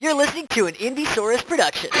You're listening to an Indiesaurus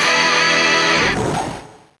production.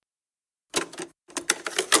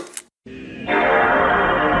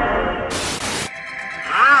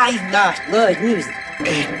 I've got good news.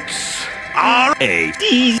 X-R-A-D.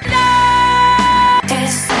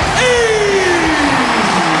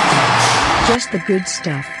 Just the good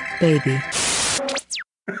stuff, baby.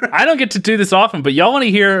 I don't get to do this often, but y'all want to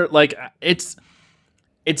hear, like, it's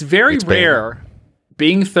very rare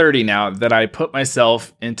being 30 now that I put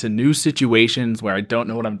myself into new situations where I don't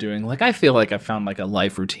know what I'm doing. Like, I feel like I found like a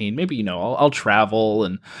life routine. Maybe, I'll travel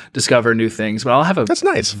and discover new things, but I'll have a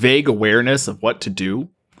vague awareness of what to do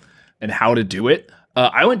and how to do it.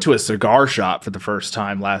 I went to a cigar shop for the first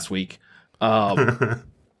time last week. God,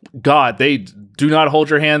 they do not hold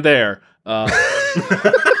your hand there.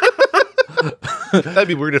 That'd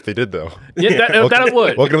be weird if they did, though. Yeah, that it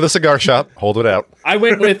would. Welcome to the cigar shop. Hold it out. I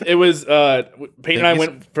went with, it was, Peyton and I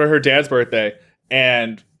went for her dad's birthday,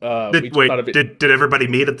 and did everybody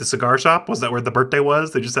meet at the cigar shop? Was that where the birthday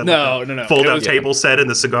was? They just had no. fold-out table set in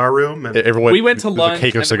the cigar room? And everyone, we went to lunch. A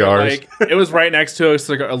cake of cigars. It was right next to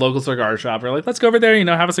a local cigar shop. We're like, let's go over there,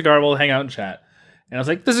 have a cigar, we'll hang out and chat. And I was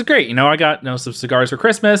like, this is great. I got, some cigars for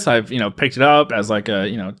Christmas. I've, picked it up as like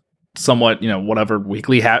a, somewhat, whatever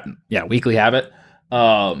weekly habit.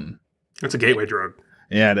 It's a gateway drug.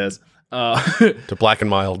 Yeah, it is. To Black and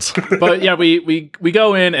Milds. But yeah, we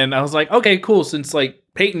go in, and I was like, okay, cool. Since like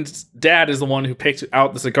Peyton's dad is the one who picked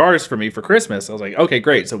out the cigars for me for Christmas, I was like, okay,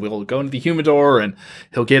 great. So we'll go into the humidor, and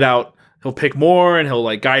he'll pick more, and he'll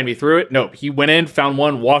like guide me through it. Nope, he went in, found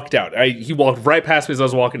one, walked out. He walked right past me as I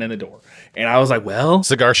was walking in the door, and I was like, well,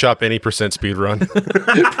 cigar shop, any % speed run.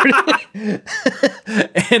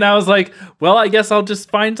 And I was like, well, I guess I'll just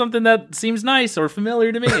find something that seems nice or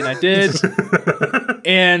familiar to me, and I did.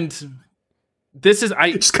 And this is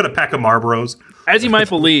I just got a pack of Marlboros. As you might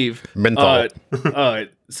believe, menthol.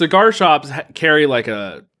 Cigar shops carry like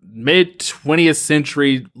a mid 20th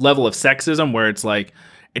century level of sexism where it's like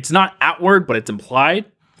it's not outward, but it's implied.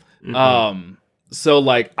 Mm-hmm. So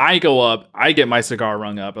like I go up, I get my cigar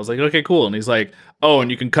rung up. I was like, okay, cool. And he's like, oh,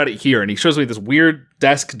 and you can cut it here. And he shows me this weird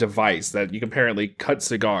desk device that you can apparently cut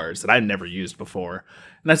cigars that I'd never used before.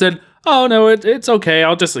 And I said, oh no, it's okay.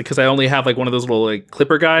 I'll just, because I only have like one of those little like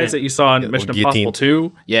clipper guys that you saw in Mission Impossible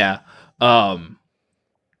 2. Yeah. And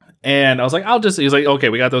I was like, he's like, okay,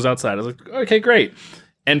 we got those outside. I was like, okay, great.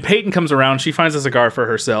 And Peyton comes around, she finds a cigar for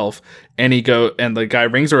herself, and the guy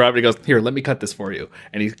rings her up and he goes, here, let me cut this for you.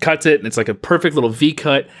 And he cuts it, and it's like a perfect little V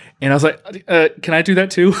cut. And I was like, can I do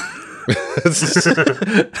that too?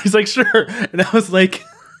 He's like, sure. And I was like,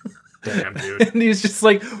 damn, dude. And he's just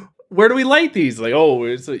like, where do we light these? Like, oh,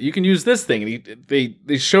 you can use this thing. And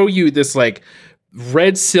they show you this like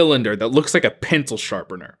red cylinder that looks like a pencil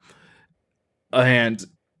sharpener. And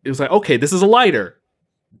it was like, okay, this is a lighter.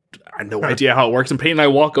 I had no idea how it works. And Peyton and I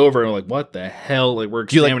walk over and we're like, what the hell? Like, we're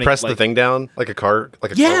do you like press the thing down like a car?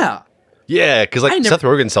 Yeah. Car? Yeah, because like Seth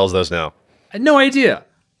Rogen sells those now. I had no idea.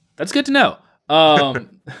 That's good to know.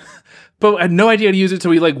 But I had no idea how to use it. So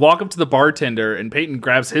we like walk up to the bartender and Peyton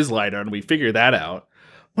grabs his lighter and we figure that out.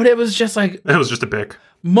 But it was just like it was just a pick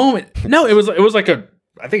moment. No, it was like I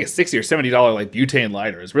think a $60 or $70 like butane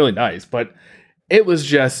lighter. It's really nice, but it was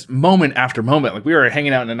just moment after moment. Like we were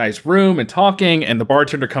hanging out in a nice room and talking, and the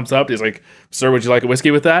bartender comes up. He's like, "Sir, would you like a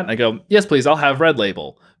whiskey with that?" And I go, "Yes, please. I'll have Red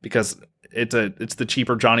Label because it's the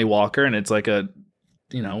cheaper Johnny Walker and it's like a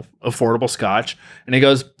affordable Scotch." And he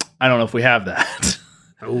goes, "I don't know if we have that."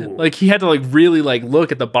 Like he had to like really like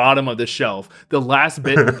look at the bottom of the shelf, the last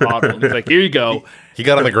bit of the bottle. And he's like, "Here you go." He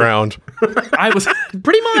got on the ground. I was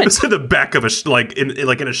pretty much. It was in the back of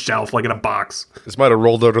in a shelf, like in a box. This might have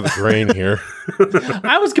rolled out of the drain here.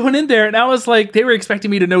 I was going in there and I was like, they were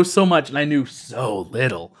expecting me to know so much, and I knew so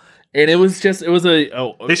little. And it was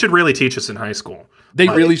they should really teach us in high school. They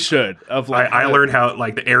really should. I learned how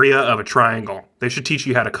like the area of a triangle. They should teach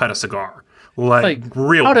you how to cut a cigar. Like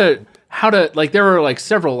real. How to like there were like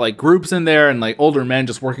several like groups in there and like older men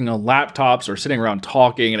just working on laptops or sitting around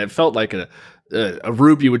talking, and it felt like a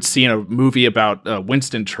rube you would see in a movie about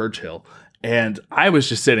Winston Churchill. And I was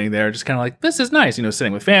just sitting there just kind of like, this is nice,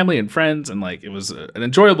 sitting with family and friends, and like it was an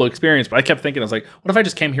enjoyable experience. But I kept thinking, I was like, what if I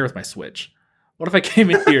just came here with my Switch? What if I came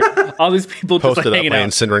in here, all these people just like hanging out,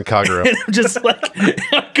 Senran Kagura, and I'm just like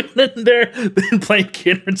I'm going in there, then playing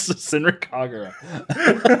Senran Kagura,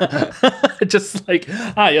 just like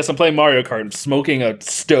yes, I'm playing Mario Kart, I'm smoking a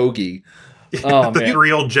stogie. Oh, the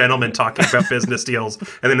real gentleman talking about business deals,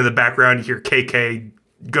 and then in the background you hear KK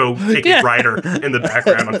go taking Ryder in the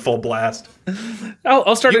background on full blast.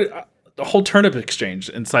 I'll start a whole turnip exchange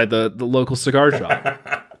inside the local cigar shop.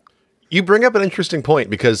 You bring up an interesting point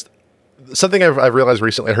because something I've realized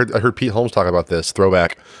recently. I heard Pete Holmes talk about this.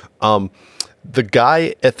 Throwback. The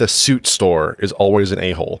guy at the suit store is always an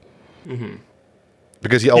a-hole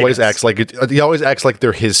because he always acts like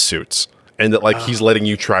they're his suits and that like he's letting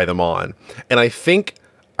you try them on. And I think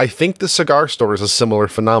the cigar store is a similar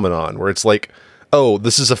phenomenon where it's like, oh,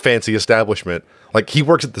 this is a fancy establishment. Like he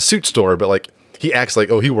works at the suit store, but like he acts like,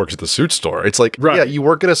 oh, he works at the suit store. It's like, yeah, you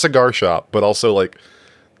work at a cigar shop, but also like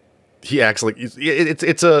he acts like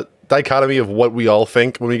it's a dichotomy of what we all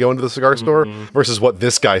think when we go into the cigar store versus what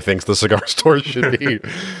this guy thinks the cigar store should be.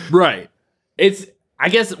 Right. It's, I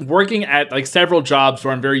guess, working at like several jobs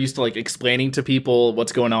where I'm very used to like explaining to people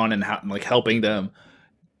what's going on and how, like helping them.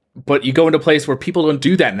 But you go into a place where people don't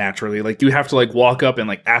do that naturally. Like you have to like walk up and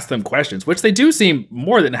like ask them questions, which they do seem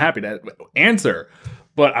more than happy to answer.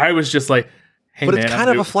 But I was just like, hey, but man, it's kind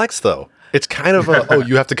of a flex though. It's kind of a, oh,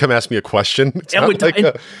 you have to come ask me a question. It's not like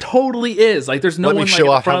it totally is. Like there's no let one me show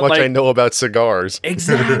like, off how much I know about cigars.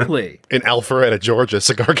 Exactly. In Alpharetta, Georgia,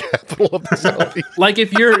 cigar capital of the Southeast. Like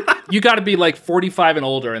if you got to be like 45 and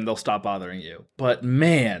older and they'll stop bothering you. But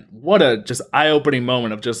man, what a just eye-opening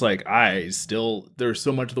moment of just like, there's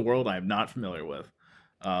so much of the world I'm not familiar with.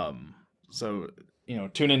 So,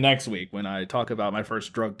 tune in next week when I talk about my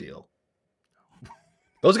first drug deal.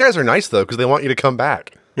 Those guys are nice though, because they want you to come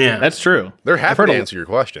back. Yeah, that's true. They're happy to answer your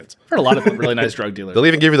questions. I've heard a lot of really nice drug dealers. They'll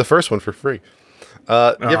even give you the first one for free. You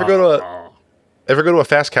ever go to a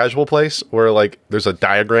fast casual place where like there's a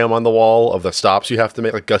diagram on the wall of the stops you have to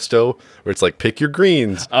make, like Gusto, where it's like pick your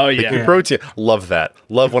greens, pick your protein. Love that.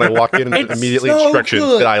 Love when I walk in and immediately instructions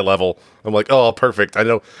at eye level. I'm like, oh, perfect. I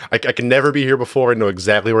know I can never be here before. I know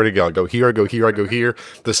exactly where to go. I go here, I go here, I go here.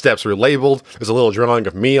 The steps are labeled. There's a little drawing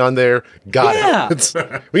of me on there. Got it.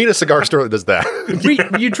 We need a cigar store that does that.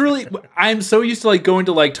 You truly, I'm so used to like going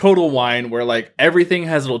to like Total Wine where like everything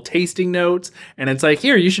has little tasting notes and it's like,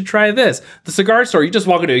 here, you should try this. The cigar store, you just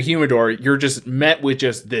walk into a humidor, you're just met with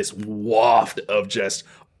just this waft of just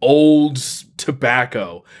old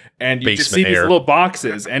tobacco. And you just see these little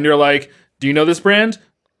boxes and you're like, do you know this brand?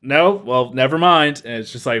 No? Well, never mind. And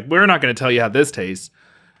it's just like, we're not going to tell you how this tastes.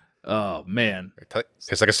 Oh, man.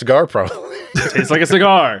 It's like a cigar, probably. It tastes like a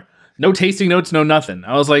cigar. No tasting notes, no nothing.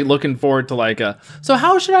 I was like looking forward to like, so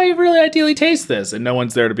how should I really ideally taste this? And no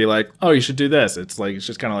one's there to be like, oh, you should do this. It's like, it's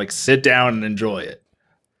just kind of like sit down and enjoy it.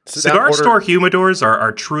 Cigar store humidors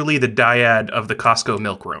are truly the dyad of the Costco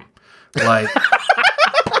milk room. Like,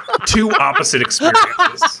 two opposite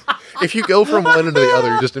experiences. If you go from one to the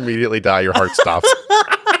other, you just immediately die. Your heart stops.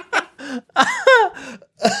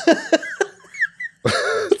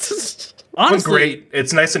 One's great.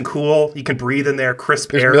 It's nice and cool. You can breathe in there.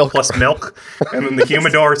 Crisp air plus milk. And then the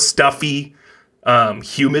humidor, stuffy,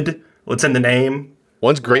 humid. What's in the name?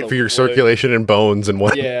 One's great for your circulation and bones, and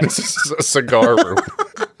one is a cigar room.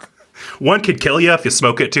 One could kill you if you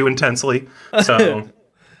smoke it too intensely. So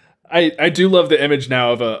I do love the image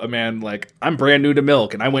now of a man like, I'm brand new to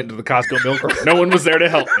milk, and I went to the Costco milk room. No one was there to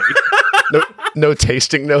help me. No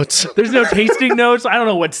tasting notes. There's no tasting notes. I don't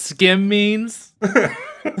know what skim means. Why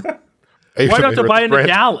do I have to buy in a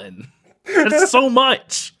gallon? That's so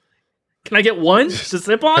much. Can I get one to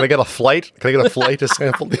sip on? Can I get a flight? Can I get a flight to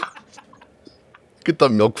sample? Get the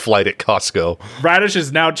milk flight at Costco. Radish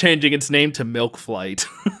is now changing its name to Milk Flight.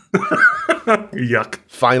 Yuck.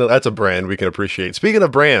 Finally, that's a brand we can appreciate. Speaking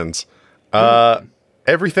of brands,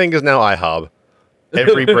 everything is now IHOB.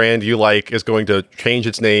 Every brand you like is going to change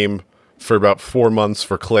its name for about 4 months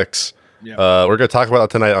for clicks. Yeah. We're going to talk about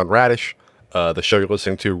that tonight on Radish, the show you're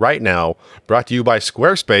listening to right now, brought to you by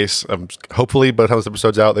Squarespace. Hopefully, by the time this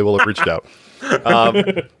episode's out, they will have reached out.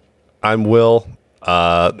 I'm Will,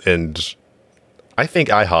 and I think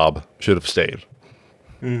IHOB should have stayed.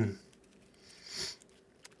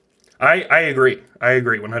 I agree. I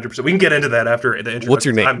agree 100%. We can get into that after the intro. What's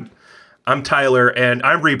your name? I'm Tyler, and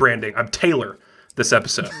I'm rebranding. I'm Taylor this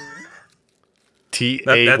episode.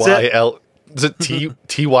 T-A-Y-L... Is it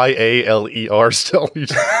T-Y-A-L-E-R still?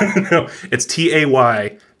 No, it's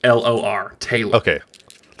T-A-Y-L-O-R. Taylor. Okay.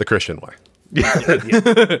 The Christian way.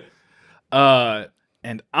 Yeah.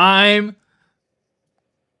 And I'm...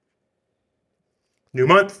 New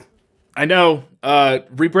month. I know.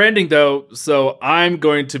 Rebranding, though, so I'm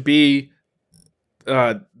going to be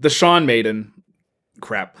the Sean Maiden.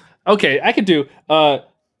 Crap. Okay, I could do...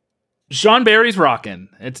 Sean Barry's Rockin'.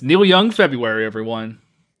 It's Neil Young February, everyone.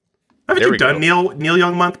 Haven't you done Neil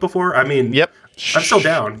Young month before? I mean, yep. I'm still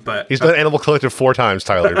down, but... He's done Animal Collective 4 times,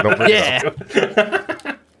 Tyler. Don't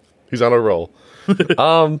forget. He's on a roll.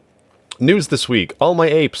 News this week. All my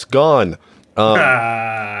apes gone.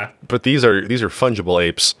 But these are fungible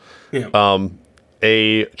apes. Yeah.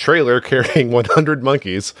 a trailer carrying 100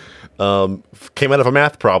 monkeys came out of a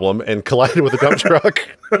math problem and collided with a dump truck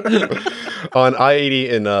on I-80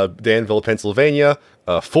 in Danville, Pennsylvania.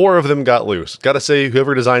 4 of them got loose. Gotta say,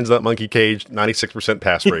 whoever designs that monkey cage, 96%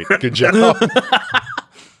 pass rate. Good job.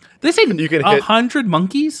 They say You can 100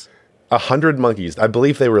 monkeys? 100 monkeys. I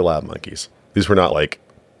believe they were lab monkeys. These were not like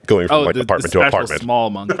going from like apartment to special apartment. small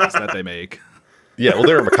monkeys that they make. Yeah, well,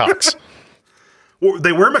 they were macaques. Or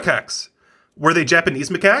they were macaques. Were they Japanese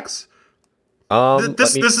macaques?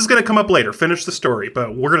 This is going to come up later. Finish the story,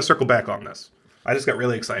 but we're going to circle back on this. I just got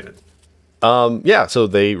really excited. Yeah, so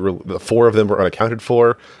the 4 of them were unaccounted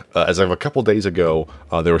for. As of a couple days ago,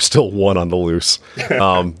 there was still 1 on the loose.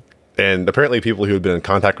 And apparently people who had been in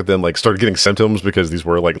contact with them like started getting symptoms because these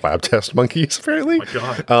were like lab test monkeys, apparently. Oh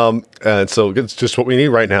my God. And so it's just what we need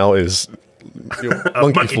right now is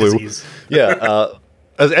monkey flu. Disease. Yeah.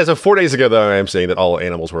 As of 4 days ago, though, I am saying that all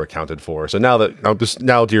animals were accounted for. So now,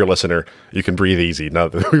 dear listener, you can breathe easy now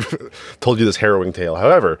that we've told you this harrowing tale.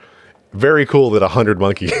 However, very cool that 100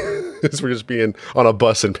 monkeys were just being on a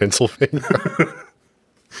bus in Pennsylvania.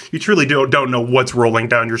 You truly don't know what's rolling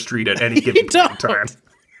down your street at any given time.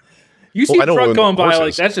 You see a truck going by, horses.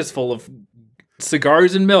 like, that's just full of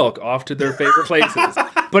cigars and milk off to their favorite places.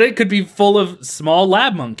 But it could be full of small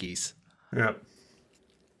lab monkeys. Yeah.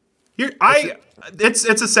 It's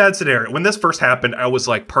a sad scenario. When this first happened, I was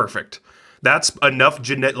like, perfect. That's enough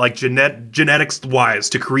genetics wise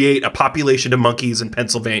to create a population of monkeys in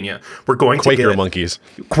Pennsylvania. We're going to get monkeys.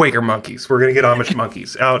 Quaker monkeys. We're going to get Amish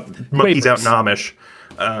monkeys out. Monkeys out in Amish.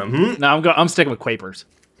 No, I'm sticking with Quapers.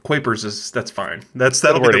 Quapers that's fine.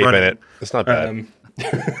 That'll be the run. It's not bad.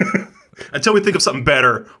 Until we think of something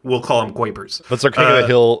better, we'll call them Quapers. That's our King of the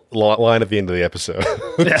Hill line at the end of the episode.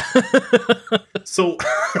 So,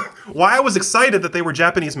 why I was excited that they were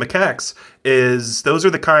Japanese macaques is those are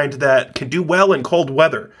the kind that can do well in cold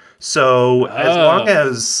weather. So, as long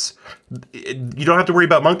as you don't have to worry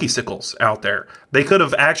about monkey sickles out there, they could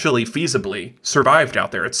have actually feasibly survived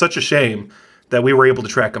out there. It's such a shame that we were able to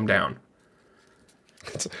track them down.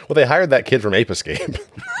 Well, they hired that kid from Ape Escape.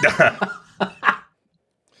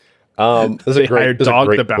 They hired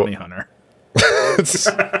Dog the Bounty Hunter.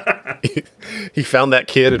 He found that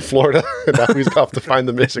kid in Florida, and now he's off to find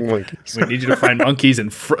the missing monkeys. We need you to find monkeys in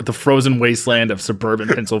the frozen wasteland of suburban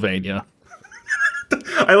Pennsylvania.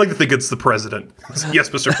 I like to think it's the president. Yes,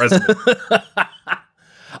 Mr. President.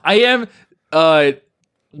 I am.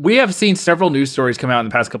 We have seen several news stories come out in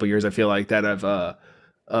the past couple of years. I feel like that have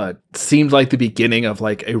seemed like the beginning of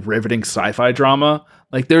like a riveting sci-fi drama.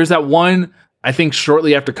 Like there's that one, I think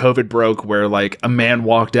shortly after COVID broke, where like a man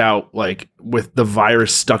walked out like with the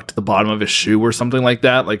virus stuck to the bottom of his shoe or something like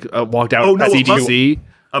that. Like walked out CDC.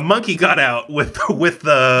 A monkey got out with with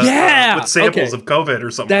samples of COVID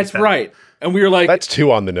or something. That's like that. right. And we were like, that's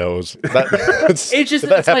too on the nose.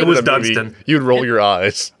 It was Dunstan. You'd roll your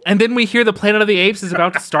eyes. And then we hear the Planet of the Apes is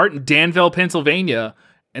about to start in Danville, Pennsylvania,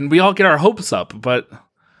 and we all get our hopes up, but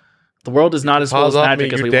the world is not as full as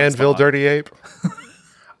magic as we Danville once thought. dirty ape.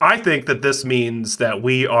 I think that this means that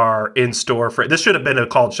we are in store for. This should have been a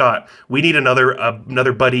called shot. We need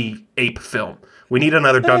another buddy ape film. We need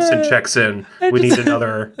another Dunstan checks in. We need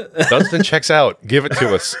another Dunstan checks out. Give it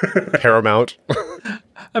to us, Paramount.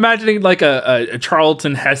 Imagining like a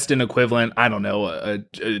Charlton Heston equivalent. I don't know, a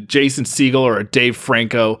Jason Segel or a Dave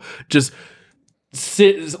Franco just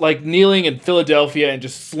like kneeling in Philadelphia and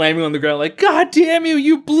just slamming on the ground like, God damn you,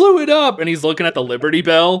 you blew it up. And he's looking at the Liberty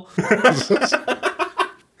Bell. Because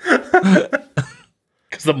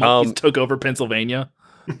the monkeys took over Pennsylvania.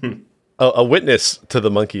 A witness to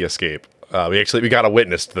the monkey escape. We got a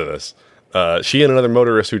witness to this. She and another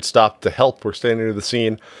motorist who'd stopped to help were standing near the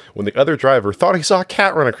scene when the other driver thought he saw a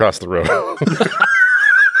cat run across the road.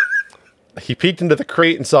 He peeked into the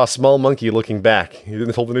crate and saw a small monkey looking back. He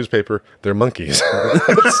then told the newspaper, "They're monkeys."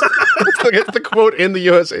 That's the quote in the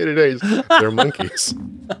USA Today. "They're monkeys."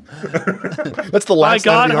 That's the last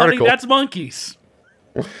line of the article. Honey, that's monkeys.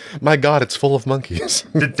 My God, it's full of monkeys.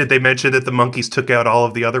 Did they mention that the monkeys took out all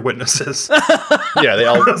of the other witnesses? Yeah, they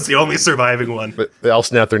all. That's the only surviving one. But they all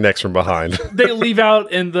snapped their necks from behind. They leave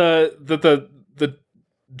out in the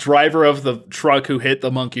driver of the truck who hit the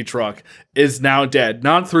monkey truck is now dead,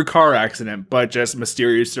 not through car accident, but just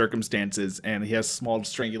mysterious circumstances, and he has small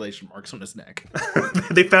strangulation marks on his neck.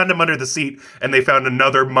 They found him under the seat, and they found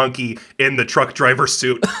another monkey in the truck driver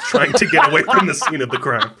suit trying to get away from the scene of the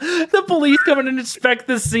crime. The police come in and inspect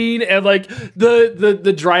the scene, and like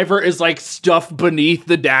the driver is like stuffed beneath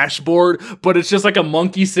the dashboard, but it's just like a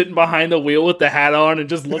monkey sitting behind the wheel with the hat on and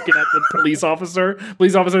just looking at the police officer.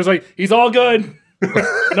 Police officer's like, he's all good.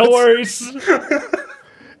 No worries.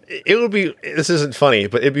 it would be. This isn't funny,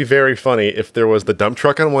 but it'd be very funny if there was the dump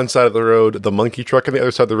truck on one side of the road, the monkey truck on the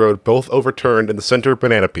other side of the road, both overturned, in the center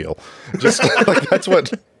banana peel. Just like that's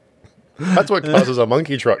what causes a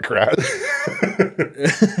monkey truck crash.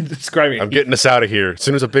 Describing. I'm getting us out of here. As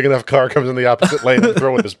soon as a big enough car comes in the opposite lane, I'm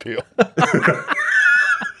throwing this peel.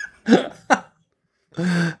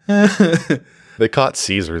 They caught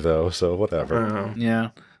Caesar though, so whatever. Yeah.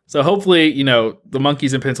 So hopefully, the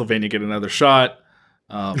monkeys in Pennsylvania get another shot.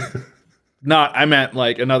 I meant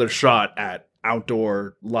like another shot at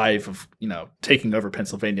outdoor life of, taking over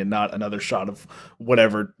Pennsylvania, not another shot of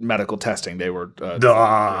whatever medical testing they were.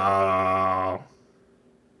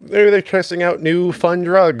 Maybe they're testing out new fun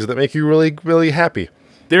drugs that make you really, really happy.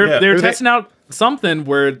 They're testing out something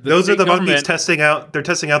where those are the monkeys testing out. They're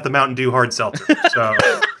testing out the Mountain Dew hard seltzer. So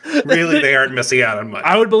really, they aren't missing out on much.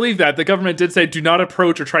 I would believe that the government did say, do not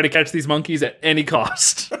approach or try to catch these monkeys at any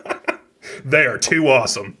cost. They are too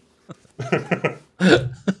awesome.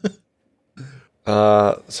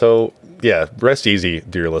 So yeah, rest easy,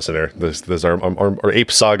 dear listener. This our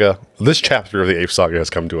ape saga. This chapter of the ape saga has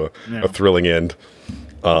come to a thrilling end.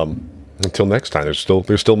 Until next time, there's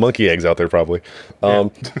still monkey eggs out there probably.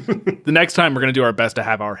 The next time we're gonna do our best to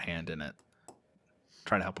have our hand in it.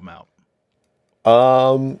 Try to help them out.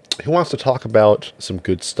 Who wants to talk about some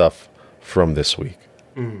good stuff from this week?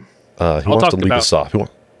 Who wants to lead us off?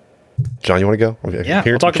 John, you want to go? Okay. Yeah,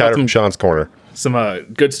 Here's the chatter from Sean's corner. Some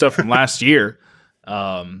good stuff from last year.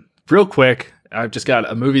 Real quick, I've just got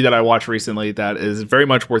a movie that I watched recently that is very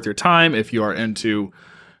much worth your time if you are into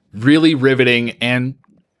really riveting and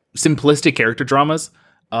simplistic character dramas.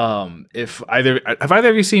 Have either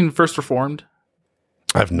of you seen First Reformed?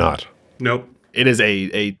 I've not. Nope. It is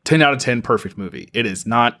a 10 out of 10 perfect movie. It is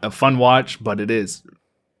not a fun watch, but it is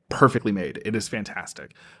perfectly made. It is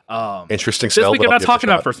fantastic. Interesting. This week I'm not talking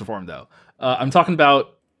about First Reformed though. I'm talking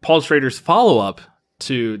about Paul Schrader's follow-up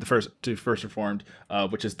to First Reformed,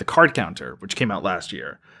 which is The Card Counter, which came out last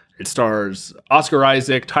year. It stars Oscar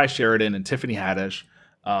Isaac, Ty Sheridan, and Tiffany Haddish.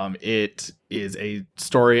 It is a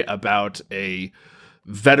story about a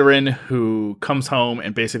veteran who comes home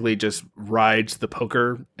and basically just rides the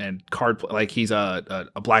poker and card like he's a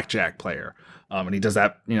blackjack player. And he does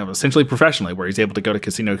that, essentially professionally, where he's able to go to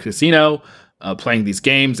casino, playing these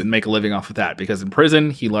games and make a living off of that. Because in prison,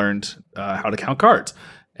 he learned how to count cards.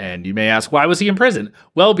 And you may ask, why was he in prison?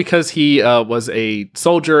 Well, because he was a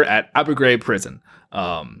soldier at Abu Ghraib prison.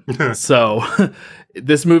 So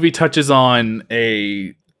this movie touches on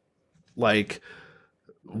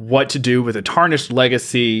what to do with a tarnished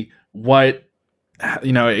legacy.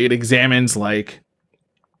 It examines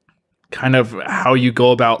kind of how you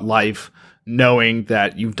go about life, knowing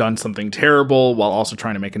that you've done something terrible while also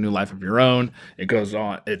trying to make a new life of your own.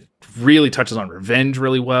 It really touches on revenge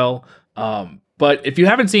really well. But if you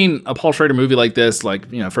haven't seen a Paul Schrader movie like this,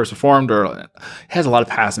 First Reformed, or it has a lot of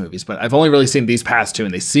past movies, but I've only really seen these past two,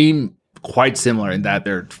 and they seem quite similar in that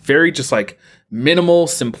they're very just minimal,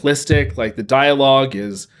 simplistic. The dialogue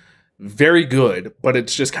is very good, but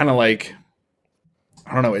it's just kind of I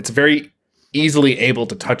don't know, it's very easily able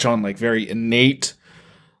to touch on very innate,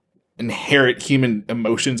 inherent human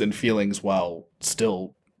emotions and feelings while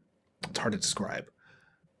still, it's hard to describe.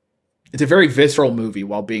 It's a very visceral movie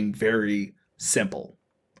while being very simple.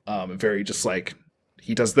 Very just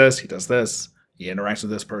he does this, he interacts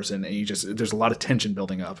with this person, and there's a lot of tension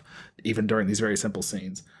building up even during these very simple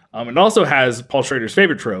scenes. It also has Paul Schrader's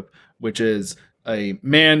favorite trope, which is a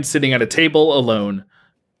man sitting at a table alone,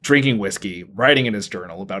 drinking whiskey, writing in his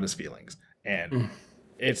journal about his feelings. And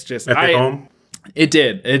it's just home.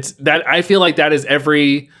 It's that I feel like that is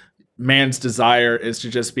every man's desire, is to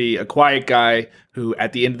just be a quiet guy who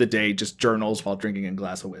at the end of the day just journals while drinking a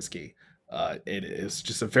glass of whiskey. It is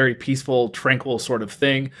just a very peaceful, tranquil sort of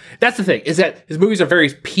thing. That's the thing, is that his movies are very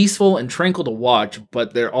peaceful and tranquil to watch,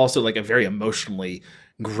 but they're also a very emotionally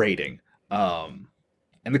grating. And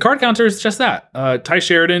The Card Counter is just that. Ty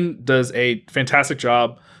Sheridan does a fantastic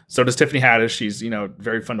job. So does Tiffany Haddish. She's,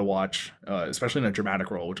 very fun to watch, especially in a dramatic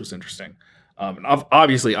role, which was interesting. And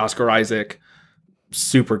obviously Oscar Isaac,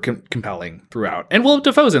 super compelling throughout. And Willem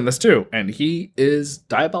Dafoe's in this too, and he is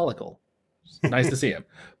diabolical. Nice to see him.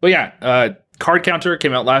 But yeah, Card Counter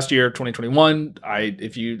came out last year, 2021.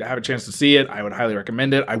 If you have a chance to see it, I would highly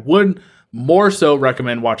recommend it. I would more so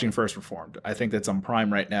recommend watching First Reformed. I think that's on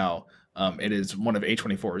Prime right now. It is one of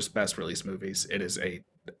A24's best released movies. It is a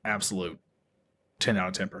absolute 10 out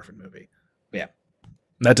of 10 perfect movie. But yeah,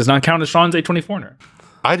 that does not count as Sean's A24er.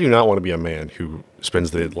 I do not want to be a man who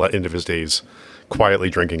spends the end of his days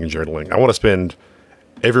quietly drinking and journaling. I want to spend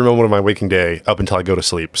every moment of my waking day up until I go to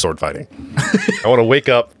sleep sword fighting. I want to wake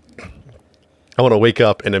up I want to wake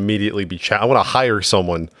up and immediately be I want to hire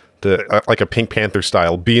someone to, like a Pink Panther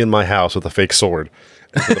style, be in my house with a fake sword.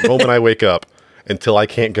 And from the moment I wake up until I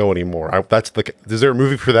can't go anymore. Is there a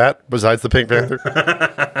movie for that besides the Pink Panther?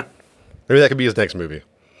 Maybe that could be his next movie.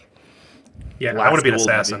 Yeah, I want to be an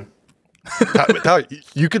assassin. Tyler,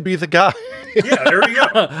 you could be the guy. Yeah, there you go.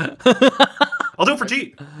 I'll do it for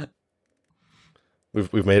G.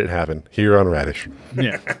 We've made it happen here on Radish.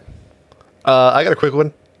 Yeah. I got a quick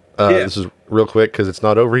one. Yeah. This is real quick because it's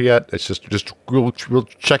not over yet. It's just real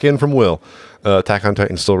check in from Will. Attack on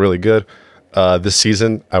Titan's still really good. This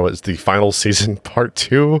season, I was the final season, part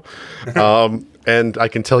 2. And I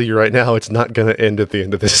can tell you right now, it's not going to end at the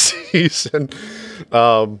end of this season.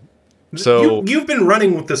 So you've been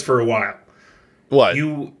running with this for a while. what?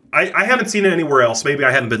 I haven't seen it anywhere else. Maybe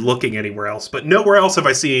I haven't been looking anywhere else, but nowhere else have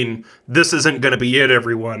I seen this isn't going to be it,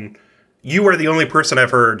 everyone. You are the only person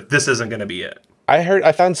I've heard this isn't going to be it.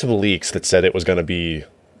 I found some leaks that said it was going to be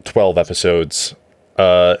 12 episodes,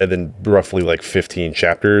 and then roughly like 15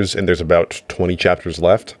 chapters, and there's about 20 chapters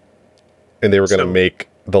left. And they were going to make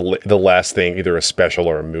the last thing either a special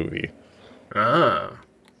or a movie.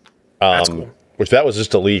 That's cool. Which that was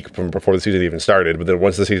just a leak from before the season even started. But then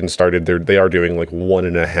once the season started, they are doing like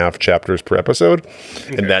 1.5 chapters per episode,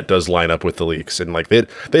 and that does line up with the leaks. And like they'd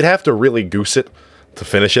have to really goose it to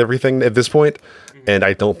finish everything at this point. And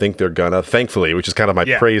I don't think they're gonna, thankfully, which is kind of my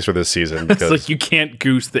praise for this season. It's Because like you can't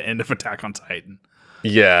goose the end of Attack on Titan.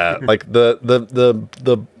 yeah, like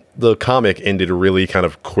the comic ended really kind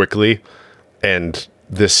of quickly, and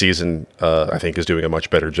this season I think is doing a much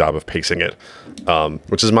better job of pacing it,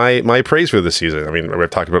 which is my praise for this season. I mean, we've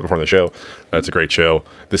talked about it before on the show. It's a great show.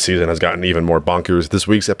 This season has gotten even more bonkers. This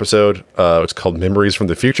week's episode, it's called Memories from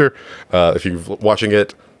the Future. If you're watching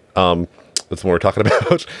it, that's what we're talking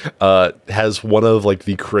about. Has one of like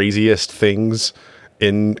the craziest things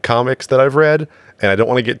in comics that I've read, and I don't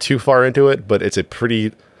want to get too far into it, but it's a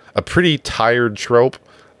pretty tired trope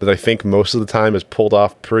that I think most of the time is pulled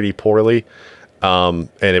off pretty poorly, and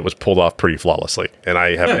it was pulled off pretty flawlessly, and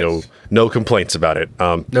I have no complaints about it.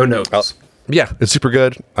 No notes. Yeah, it's super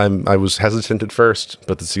good. I was hesitant at first,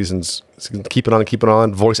 but the season's keeping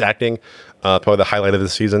on. Voice acting, probably the highlight of the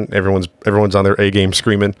season. Everyone's on their A game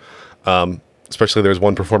screaming. Especially there's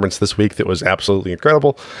one performance this week that was absolutely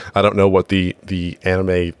incredible. I don't know what the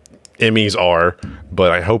anime Emmys are,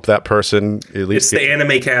 but I hope that person at least It's the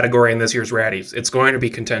anime category in this year's Raddies. It's going to be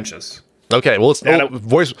contentious. Okay, well,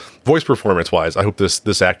 voice performance wise, I hope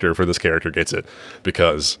this actor for this character gets it,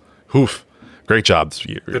 because great job this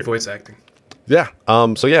year. Good voice acting. Yeah.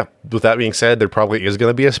 So yeah, with that being said, there probably is going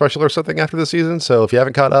to be a special or something after the season. So if you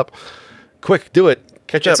haven't caught up, quick, do it.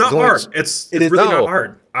 Catch up. It's not hard. It's really not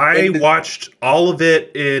hard. I watched all of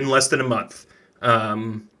it in less than a month.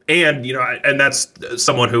 And and that's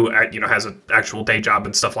someone who has an actual day job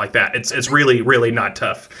and stuff like that. It's really, really not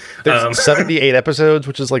tough. There's 78 episodes,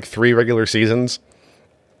 which is like 3 regular seasons.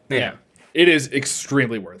 Yeah. It is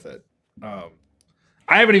extremely worth it.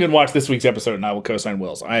 I haven't even watched this week's episode, and I will co-sign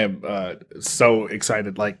Will's. I am so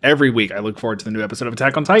excited. Like every week, I look forward to the new episode of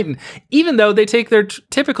Attack on Titan, even though they take their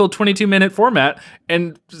typical 22-minute format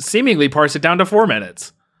and seemingly parse it down to 4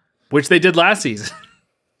 minutes, which they did last season.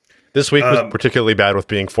 This week was particularly bad with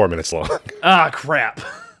being 4 minutes long. Crap.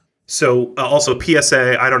 So also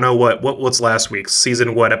PSA, I don't know what's last week's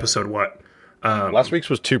season, episode what. Last week's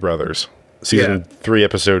was Two Brothers, season 3,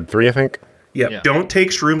 episode 3, I think. Yeah, don't take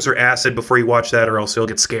shrooms or acid before you watch that, or else you'll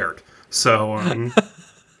get scared. So,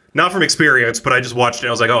 not from experience, but I just watched it and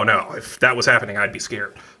I was like, oh no, if that was happening, I'd be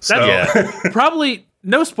scared. So, Probably,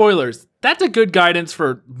 no spoilers, that's a good guidance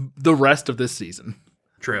for the rest of this season.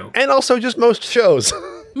 True. And also just most shows.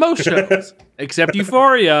 Most shows, except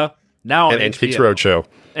Euphoria, now on And Antiques HBO. Roadshow.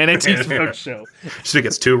 And Antiques Roadshow. Shit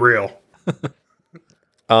gets too real.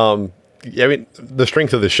 Yeah, I mean, the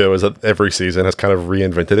strength of the show is that every season has kind of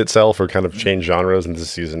reinvented itself or kind of changed genres, and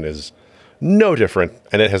this season is no different.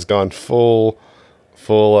 And it has gone full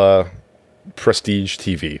prestige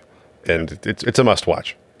TV, and it's a must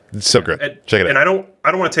watch. It's so good. Check it out. And I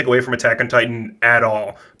don't want to take away from Attack on Titan at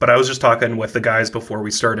all, but I was just talking with the guys before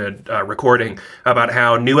we started recording about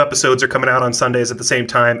how new episodes are coming out on Sundays at the same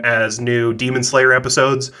time as new Demon Slayer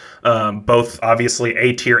episodes, both obviously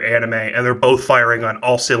A-tier anime, and they're both firing on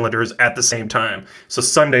all cylinders at the same time. So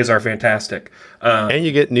Sundays are fantastic. And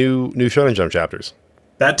you get new Shonen Jump chapters.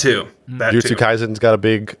 That too. Jujutsu Kaisen's got a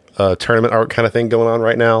big tournament arc kind of thing going on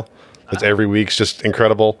right now. It's every week's just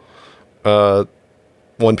incredible.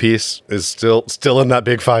 One Piece is still in that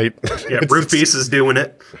big fight. Yeah, Roof Piece is doing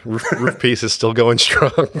it. Roof Piece is still going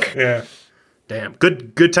strong. Yeah. Damn.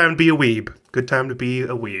 Good time to be a weeb. Good time to be a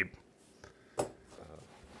weeb.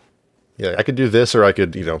 Yeah, I could do this, or I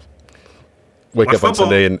could, wake Watch up on football.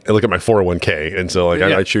 Sunday and look at my 401k. And so,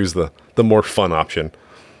 Yeah. I choose the more fun option.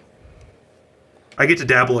 I get to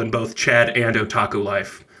dabble in both Chad and otaku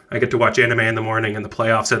life. I get to watch anime in the morning and the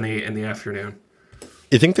playoffs in the afternoon.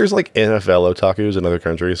 You think there's like NFL otakus in other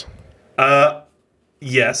countries?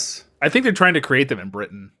 Yes. I think they're trying to create them in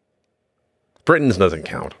Britain. Britain's doesn't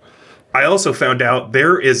count. I also found out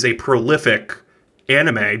there is a prolific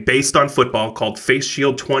anime based on football called Face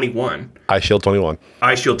Shield 21. iShield 21.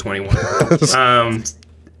 iShield 21.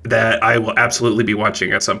 That I will absolutely be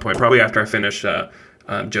watching at some point, probably after I finish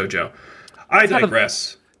JoJo. I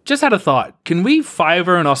digress. Just had a thought. Can we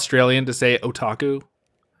Fiverr an Australian to say otaku?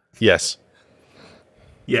 Yes.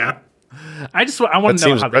 Yeah. I want to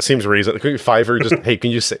know how That seems reasonable. Can you Fiverr just, hey,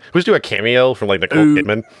 can you say, let's do a cameo from like Nicole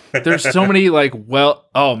Kidman? There's so many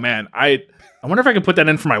oh man, I wonder if I can put that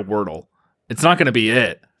in for my Wordle. It's not going to be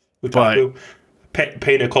it. Otaku.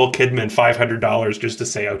 Pay Nicole Kidman $500 just to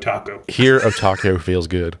say otaku. Here, otaku feels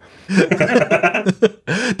good.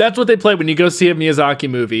 That's what they play when you go see a Miyazaki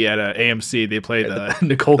movie at AMC. They play the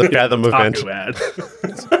Nicole Kidman Fathom otaku ad.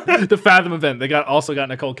 The Fathom event. They also got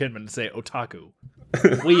Nicole Kidman to say otaku.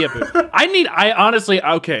 Weeaboo. I honestly,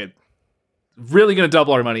 okay, really going to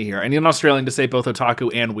double our money here. I need an Australian to say both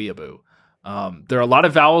otaku and weeaboo. There are a lot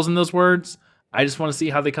of vowels in those words. I just want to see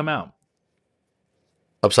how they come out.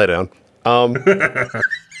 Upside down.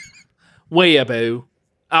 Weeaboo.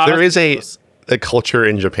 There is a culture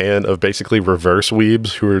in Japan of basically reverse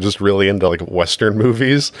weebs who are just really into like Western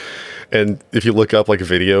movies. And if you look up like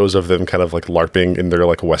videos of them kind of like LARPing in their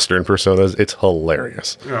like Western personas, it's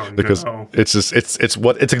hilarious. Oh, because no. it's just it's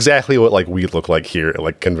exactly what like we look like here at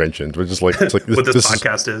like conventions. We're just like it's like What this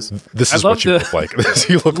podcast is. This is love what you look like.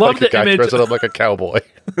 You look love like a the guy image- dressed up like a cowboy.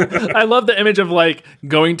 I love the image of like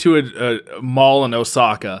going to a mall in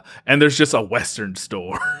Osaka and there's just a Western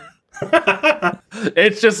store.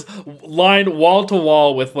 It's just lined wall to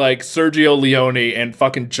wall with like Sergio Leone and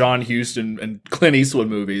fucking John Huston and Clint Eastwood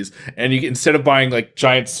movies. And you instead of buying like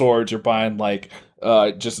giant swords, you're buying like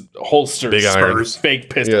just holsters, Big iron. spurs, fake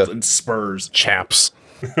pistols, Yeah. and spurs. Chaps.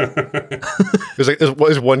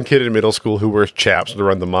 There's one kid in middle school who wears chaps to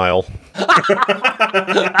run the mile.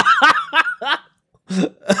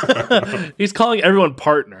 He's calling everyone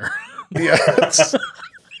partner. Yeah.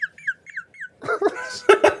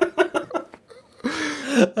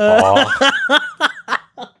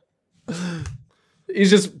 He's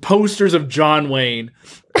just posters of John Wayne.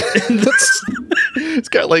 It's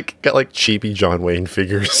got like cheapy John Wayne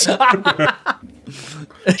figures.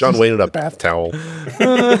 John Wayne in a bath towel.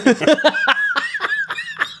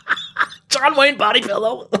 John Wayne body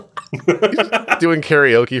pillow. Doing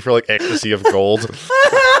karaoke for like Ecstasy of Gold.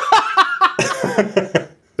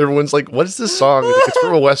 Everyone's like, what is this song? He's like, it's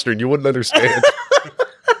from a Western. You wouldn't understand.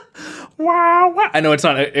 Wow, wow. I know it's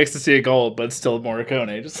not Ecstasy of Gold, but it's still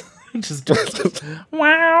Morricone. Just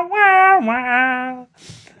wow, wow, wow.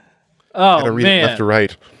 Oh, Gotta read it left to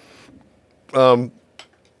right.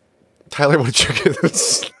 Tyler, what did you get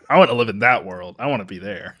this? I want to live in that world. I want to be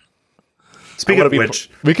there. Speaking of which,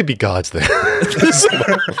 we could be gods there.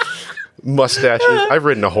 Mustaches. I've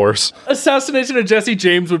ridden a horse. Assassination of Jesse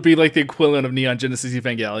James would be like the equivalent of Neon Genesis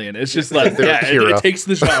Evangelion. It's just like, Kira. it takes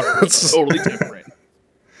the genre. It's totally different.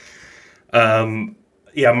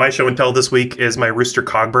 yeah, my show and tell this week is my Rooster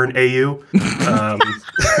Cogburn AU.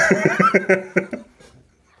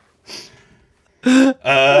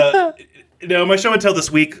 No, my show and tell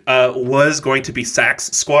this week was going to be Sax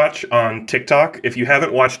Squatch on TikTok. If you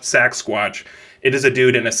haven't watched Sax Squatch, it is a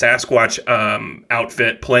dude in a Sasquatch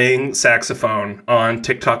outfit playing saxophone on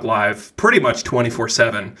TikTok Live pretty much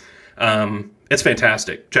 24/7. It's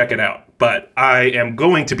fantastic. Check it out. But I am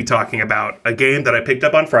going to be talking about a game that I picked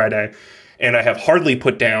up on Friday, and I have hardly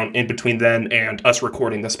put down in between then and us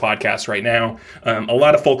recording this podcast right now. A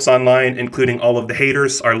lot of folks online, including all of the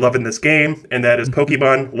haters, are loving this game, and that is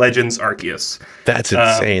Pokemon Legends Arceus. That's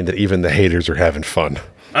insane that even the haters are having fun.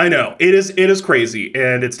 I know. It is crazy,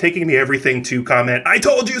 and it's taking me everything to comment, "I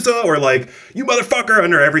told you so," or like, "You motherfucker,"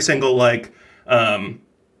 under every single like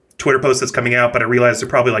Twitter post that's coming out, but I realize they're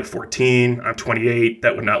probably like 14. I'm 28.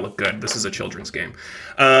 That would not look good. This is a children's game.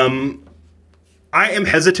 I am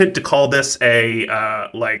hesitant to call this a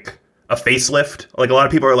facelift. Like, a lot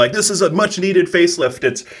of people are like, this is a much needed facelift.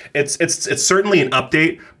 It's certainly an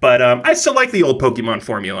update, but I still like the old Pokemon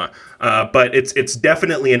formula. But it's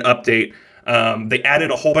definitely an update. They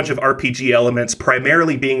added a whole bunch of RPG elements,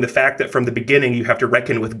 primarily being the fact that from the beginning you have to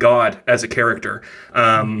reckon with God as a character.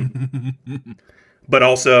 but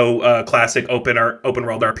also classic open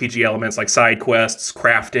world RPG elements like side quests,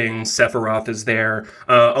 crafting. Sephiroth is there.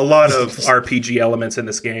 A lot of RPG elements in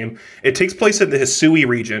this game. It takes place in the Hisui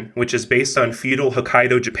region, which is based on feudal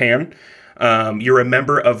Hokkaido, Japan. You're a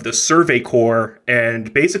member of the Survey Corps,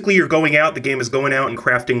 and basically the game is going out and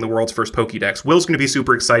crafting the world's first Pokédex. Will's going to be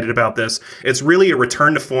super excited about this. It's really a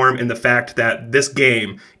return to form in the fact that this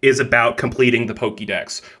game is about completing the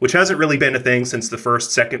Pokédex, which hasn't really been a thing since the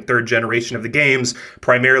first, second, third generation of the games,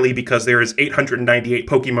 primarily because there is 898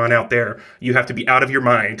 Pokemon out there. You have to be out of your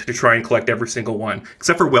mind to try and collect every single one,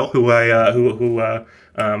 except for Will, who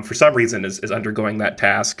for some reason is undergoing that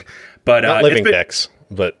task. But not living decks,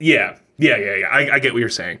 but yeah. I get what you're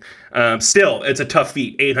saying. Still, it's a tough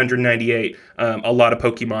feat, 898, a lot of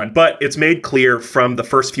Pokemon. But it's made clear from the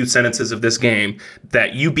first few sentences of this game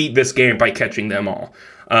that you beat this game by catching them all.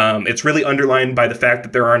 It's really underlined by the fact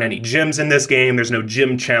that there aren't any gyms in this game. There's no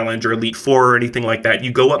gym challenge or Elite Four or anything like that.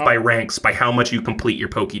 You go up by ranks by how much you complete your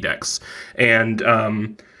Pokédex. And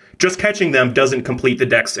just catching them doesn't complete the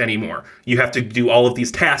dex anymore. You have to do all of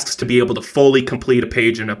these tasks to be able to fully complete a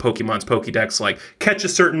page in a Pokemon's Pokédex, like catch a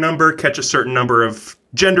certain number of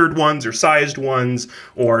gendered ones or sized ones,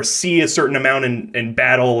 or see a certain amount in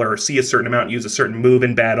battle, or see a certain amount, use a certain move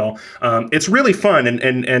in battle. It's really fun,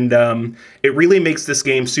 and it really makes this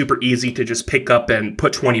game super easy to just pick up and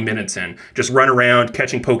put 20 minutes in. Just run around,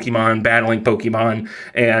 catching Pokemon, battling Pokemon,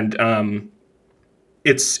 and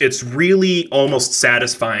it's really almost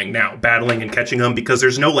satisfying now, battling and catching them, because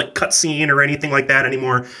there's no like cutscene or anything like that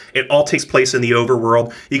anymore. It all takes place in the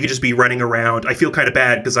overworld. You could just be running around. I feel kind of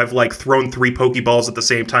bad because I've like thrown 3 Pokeballs at the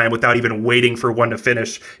same time without even waiting for one to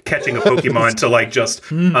finish catching a Pokemon to like just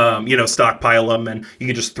stockpile them, and you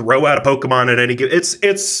can just throw out a Pokemon at any given.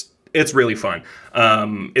 It's really fun.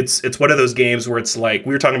 It's one of those games where it's like,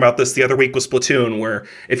 we were talking about this the other week with Splatoon, where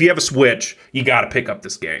if you have a Switch, you got to pick up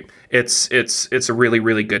this game. It's a really,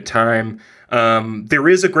 really good time. There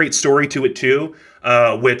is a great story to it too,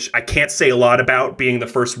 which I can't say a lot about being the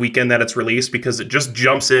first weekend that it's released, because it just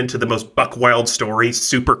jumps into the most buck wild story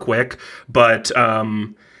super quick. But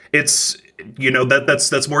it's,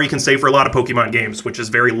 that's more you can say for a lot of Pokemon games, which is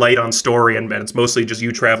very light on story, and it's mostly just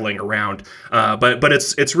you traveling around. But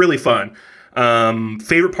it's really fun.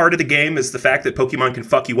 Favorite part of the game is the fact that Pokemon can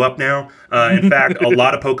fuck you up now. In fact, a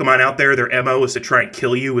lot of Pokemon out there, their MO is to try and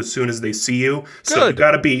kill you as soon as they see you. So you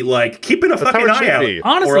got to be like keeping a fucking eye out.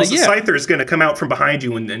 Honestly, or else a Scyther is going to come out from behind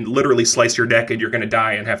you and literally slice your deck, and you're going to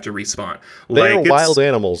die and have to respawn. They're wild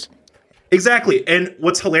animals. Exactly. And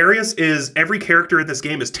what's hilarious is every character in this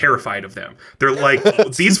game is terrified of them. They're like,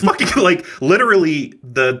 these fucking, like, literally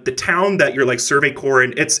the town that you're like Survey Corps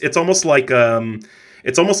in, it's almost like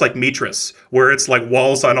Mitras, where it's like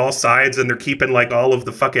walls on all sides, and they're keeping like all of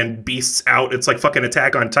the fucking beasts out. It's like fucking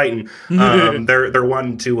Attack on Titan. They're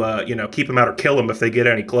wanting to keep them out or kill them if they get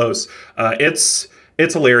any close. It's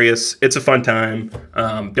hilarious. It's a fun time.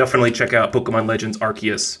 Definitely check out Pokemon Legends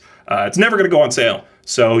Arceus. It's never going to go on sale,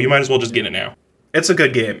 so you might as well just get it now. It's a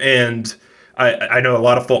good game, and I know a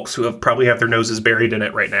lot of folks who probably have their noses buried in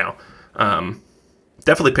it right now.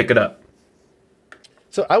 Definitely pick it up.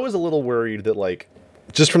 So I was a little worried that, like,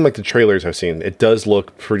 just from like the trailers I've seen, it does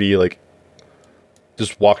look pretty like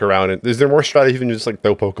just walk around. And is there more strategy than just like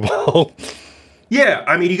throw Pokeball? Yeah,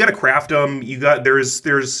 I mean, you got to craft them.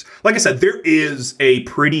 There's like I said, there is a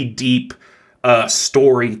pretty deep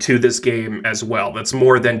story to this game as well. That's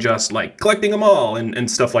more than just like collecting them all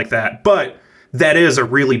and stuff like that. But that is a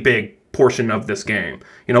really big portion of this game.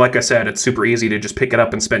 Like I said, it's super easy to just pick it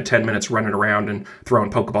up and spend 10 minutes running around and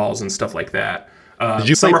throwing Pokeballs and stuff like that. Did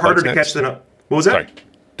you some play are harder Bugsnax? To catch than others. What was that? Sorry.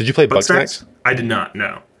 Did you play Bugsnax? I did not,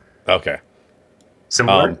 no. Okay.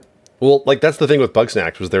 Similar? Well, like, that's the thing with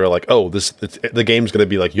Bugsnax, was they were like, oh, the game's going to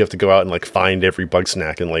be like, you have to go out and like find every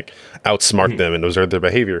Bugsnax and like outsmart them and observe their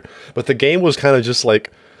behavior. But the game was kind of just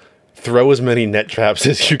like, throw as many net traps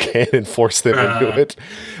as you can and force them into it.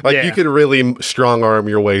 Like, you could really strong arm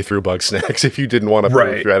your way through Bugsnax if you didn't want to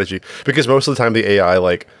play strategy. Because most of the time the AI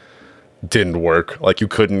like didn't work. Like, you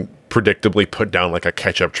couldn't predictably put down like a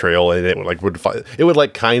catch-up trail, and it would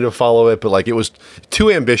like kind of follow it, but like it was too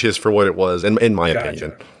ambitious for what it was, in my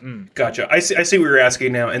opinion. Gotcha. I see what you're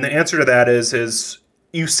asking now, and the answer to that is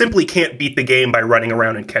you simply can't beat the game by running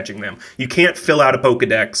around and catching them. You can't fill out a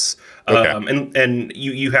Pokedex. And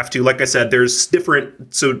you have to, like I said, there's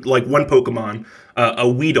different. So like one Pokemon, a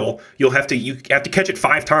Weedle, you have to catch it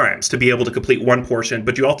 5 times to be able to complete one portion,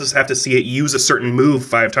 but you also have to see it use a certain move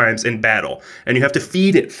 5 times in battle, and you have to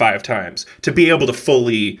feed it 5 times to be able to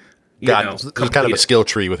fully. There's kind of a skill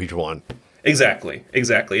tree with each one. Exactly.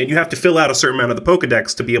 And you have to fill out a certain amount of the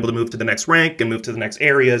Pokedex to be able to move to the next rank and move to the next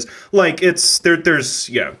areas. Like there's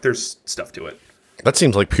stuff to it. That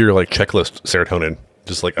seems like pure like checklist serotonin.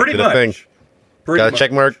 Just like Pretty I did much. a thing. Pretty Got a much.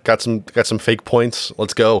 check mark. Got some fake points.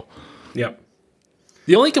 Let's go. Yep.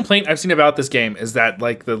 The only complaint I've seen about this game is that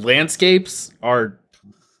like the landscapes are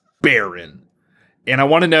barren. And I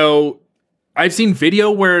want to know, I've seen video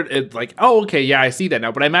where it like, oh, okay, yeah, I see that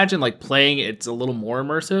now. But I imagine like playing it's a little more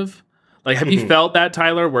immersive. Like, have you felt that,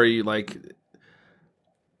 Tyler, where you like...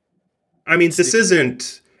 I mean, it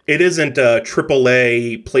isn't a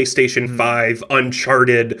AAA PlayStation 5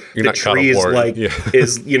 Uncharted. You're the not God of tree is War. like, Yeah.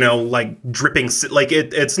 is, like dripping. Like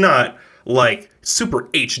it's not like super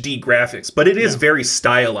HD graphics, but it is very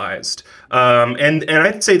stylized. And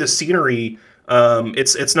I'd say the scenery,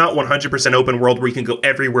 it's not 100% open world where you can go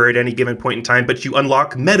everywhere at any given point in time, but you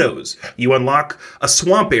unlock meadows, you unlock a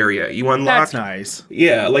swamp area, you unlock That's nice.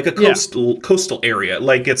 yeah, like a coastal area.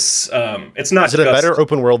 Like it's not. Is it a better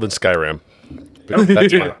open world than Skyrim?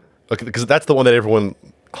 That's my, okay, because that's the one that everyone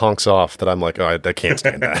honks off. That I'm like, oh, I can't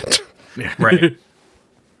stand that. Right.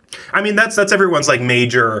 I mean, that's everyone's like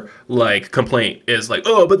major like complaint is like,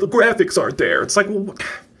 oh, but the graphics aren't there. It's like, well,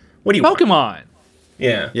 what do you want? Pokemon.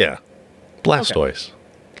 Yeah. Yeah, Blastoise.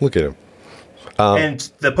 Look at him. And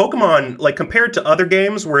the Pokemon, like compared to other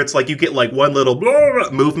games where it's like you get like one little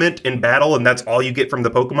movement in battle and that's all you get from the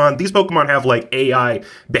Pokemon, these Pokemon have like AI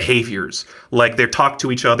behaviors. Like they talk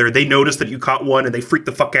to each other. They notice that you caught one and they freak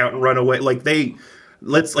the fuck out and run away. Like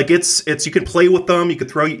it's you can play with them. You can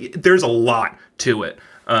there's a lot to it.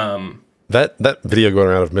 That video going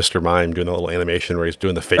around of Mr. Mime doing a little animation where he's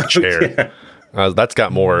doing the fake chair. That's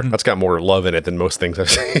got more love in it than most things I've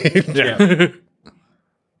seen. Yeah.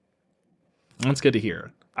 That's good to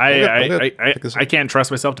hear. Okay, I can't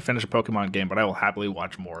trust myself to finish a Pokemon game, but I will happily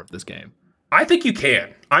watch more of this game. I think you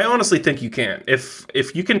can. I honestly think you can. If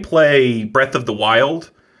you can play Breath of the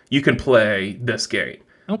Wild, you can play this game.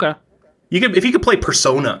 Okay. If you could play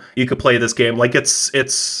Persona, you could play this game. Like it's.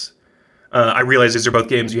 I realize these are both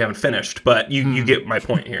games you haven't finished, but you get my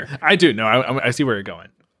point here. I do. No, I see where you're going.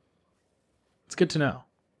 It's good to know.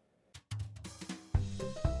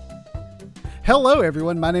 Hello,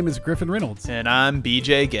 everyone. My name is Griffin Reynolds, And I'm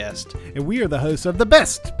BJ Guest. and we are the hosts of the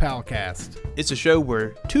Best Palcast. It's a show where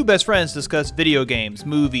two best friends discuss video games,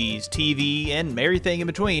 movies, TV, and everything in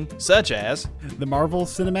between, such as The Marvel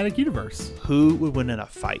Cinematic Universe. who would win in a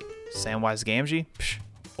fight, Samwise Gamgee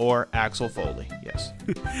or Axel Foley. Yes.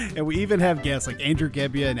 And we even have guests like Andrew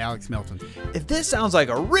Gebbia and Alex Melton. If this sounds like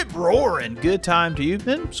a rip-roaring good time to you,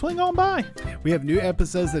 then swing on by. We have new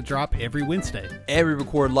episodes that drop every Wednesday. And we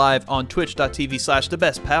record live on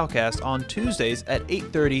twitch.tv/thebestpalcast on Tuesdays at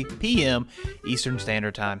 8:30 p.m. Eastern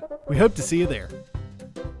Standard Time. We hope to see you there.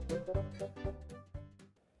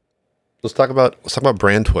 Let's talk about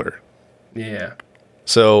brand Twitter. Yeah.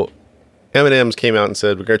 So M&M's came out and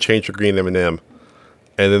said we're gonna change your green M&M.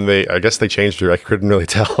 And then I guess they changed her. I couldn't really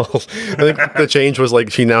tell. I think the change was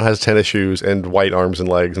like she now has tennis shoes and white arms and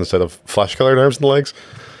legs instead of flesh-colored arms and legs.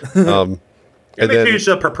 And They then changed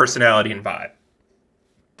up her personality and vibe.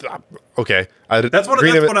 okay, That's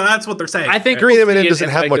what they're saying. I think Green we'll see M&M it doesn't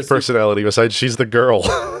as, have like, much the personality besides she's the girl.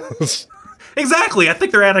 exactly. I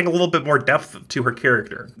think they're adding a little bit more depth to her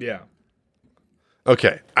character. Yeah.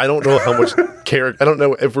 Okay, I don't know how much character. I don't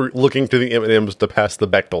know if we're looking to the M&Ms to pass the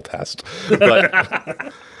Bechdel test.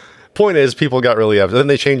 But point is, people got really upset. Then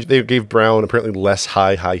they changed. They gave Brown apparently less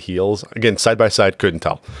high heels. Again, side by side, couldn't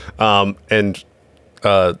tell. And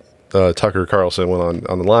Tucker Carlson went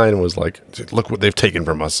on the line and was like, "Look what they've taken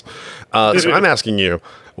from us." So I'm asking you,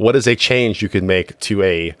 what is a change you can make to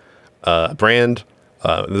a brand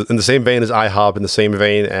in the same vein as IHOP, in the same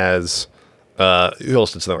vein as who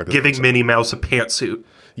else did something like this? Giving Minnie Mouse a pantsuit.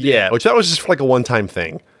 Yeah, which that was just for like a one-time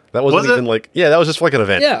thing. That wasn't Was it? even like that was just for like an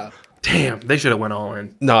event. Yeah. Damn, they should have went all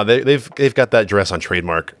in. No, they've got that dress on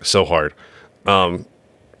trademark so hard. So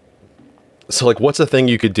like, what's a thing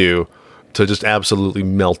you could do to just absolutely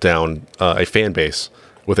melt down a fan base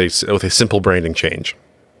with a simple branding change?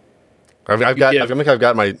 I've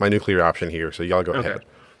got my nuclear option here, so y'all go ahead.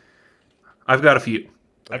 I've got a few.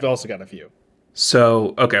 I've also got a few.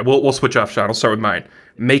 So, okay, we'll switch off, Sean. I'll start with mine.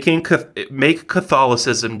 Make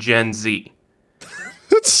Catholicism Gen Z.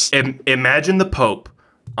 Imagine the Pope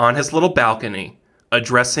on his little balcony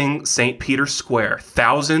addressing St. Peter's Square,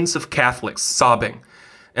 thousands of Catholics sobbing,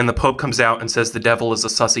 and the Pope comes out and says the devil is a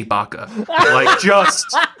sussy baka. Like,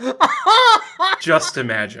 just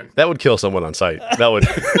imagine. That would kill someone on sight. That would.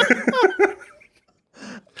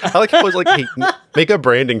 I like how it was like, hey, make a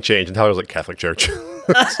branding change, and how it was like Catholic Church.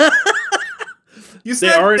 You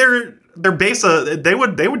said their base, they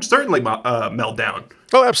would certainly melt down.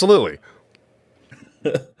 Oh, absolutely.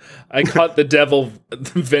 I caught the devil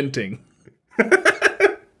venting.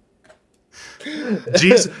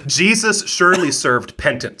 Jesus surely served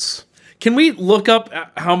penance. Can we look up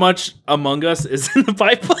how much Among Us is in the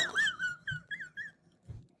Bible?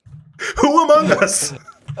 Who among us?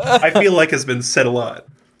 I feel like has been said a lot.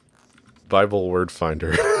 Bible word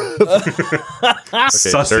finder.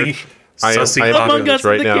 Sussy. search. I am Among doing Us this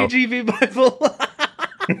right in the now. KJV Bible.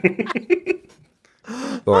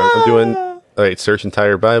 Hold on, I'm doing. All right, search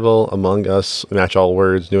entire Bible. Among Us. Match all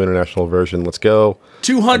words. New International Version. Let's go.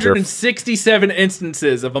 267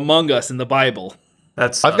 instances of Among Us in the Bible.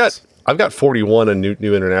 That's I've got 41 in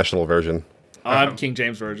New International Version. I'm King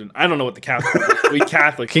James Version. I don't know what the Catholic. We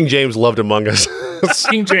Catholic. King James loved Among Us.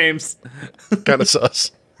 King James. Kind of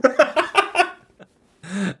sus.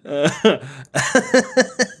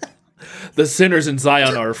 The sinners in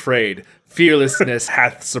Zion are afraid. Fearlessness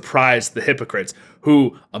hath surprised the hypocrites.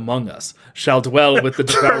 Who among us shall dwell with the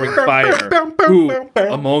devouring fire? Who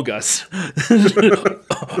among us?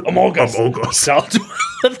 Among us shall dwell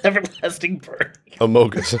with everlasting burning.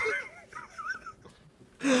 Among Us.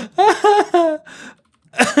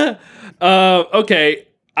 Okay.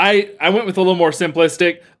 I went with a little more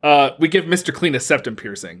simplistic. We give Mr. Clean a septum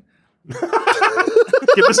piercing.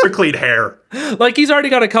 Give Mr. Clean hair. Like, he's already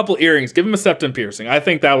got a couple earrings. Give him a septum piercing. I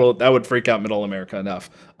think that would freak out Middle America enough.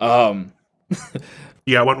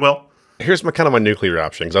 Yeah, one will. Here's my nuclear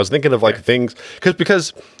option, because I was thinking of like things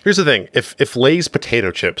because here's the thing: if Lay's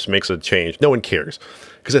potato chips makes a change, no one cares,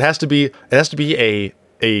 because it has to be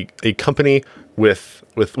a company with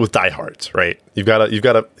diehards, right? You've got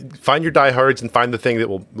to find your diehards and find the thing that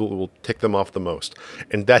will tick them off the most,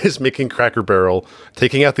 and that is making Cracker Barrel,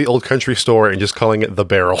 taking out the Old Country Store and just calling it the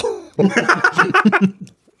Barrel.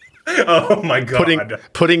 Oh my god!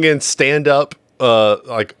 Putting in stand up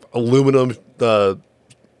like aluminum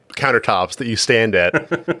countertops that you stand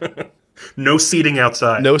at. No seating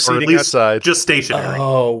outside. No Or at seating least outside. Just stationary.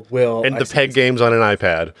 Oh, Will. And the peg games on an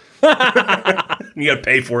iPad. You gotta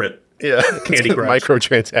pay for it. Yeah. Candy Crush.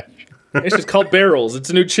 Microtransaction. It's just called Barrels. It's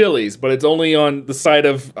a new Chili's, but it's only on the side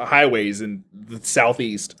of highways in the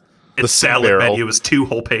southeast. Its salad barrel. menu is 2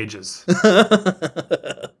 whole pages.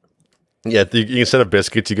 Yeah, instead of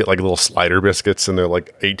biscuits, you get like little slider biscuits, and they're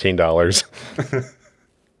like $18.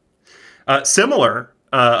 Similar,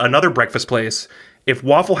 another breakfast place. If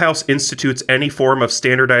Waffle House institutes any form of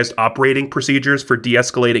standardized operating procedures for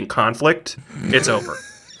de-escalating conflict, it's over.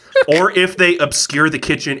 Or if they obscure the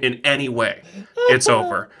kitchen in any way, it's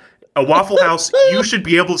over. A Waffle House, you should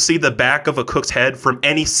be able to see the back of a cook's head from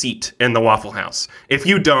any seat in the Waffle House. If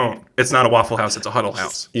you don't, it's not a Waffle House, it's a Huddle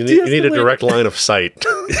House. You need a direct line of sight.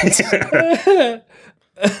 Is that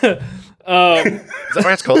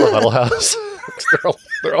why it's called the Huddle House?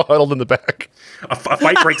 they're all huddled in the back. A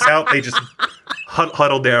fight breaks out, they just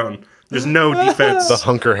huddle down. There's no defense. The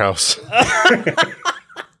Hunker House.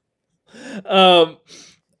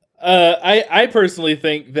 I personally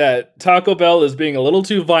think that Taco Bell is being a little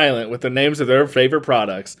too violent with the names of their favorite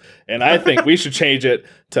products, and I think we should change it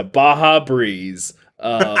to Baja Breeze.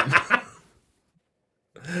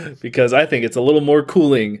 Because I think it's a little more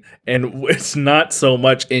cooling, and it's not so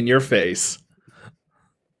much in your face.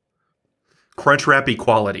 Crunchwrap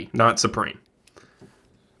equality, not supreme.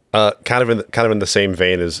 Kind of in the same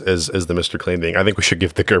vein as the Mr. Clean thing. I think we should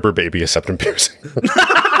give the Gerber baby a septum piercing.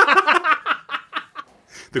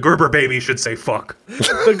 The Gerber baby should say fuck.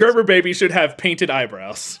 The Gerber baby should have painted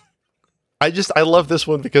eyebrows. I love this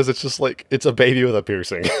one because it's just like it's a baby with a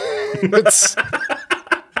piercing.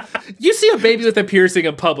 You see a baby with a piercing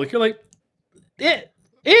in public, you're like,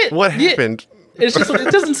 What happened? It's just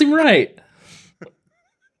it doesn't seem right.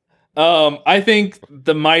 I think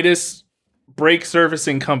the Midas brake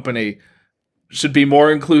servicing company should be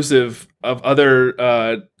more inclusive of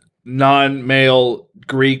other non-male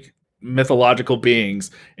Greek mythological beings,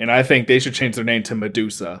 and I think they should change their name to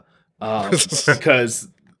Medusa, because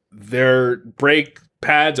their brake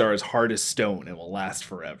pads are as hard as stone and will last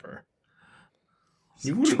forever.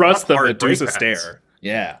 You Trust the want hard Medusa brake pads. stare.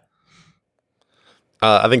 Yeah.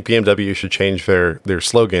 I think BMW should change their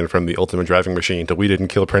slogan from the ultimate driving machine to "We didn't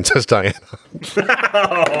kill Princess Diana."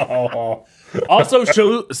 Also,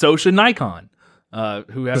 so should Nikon,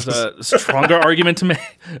 who has a stronger argument to make.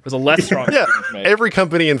 There's a less strong Yeah, argument to make. every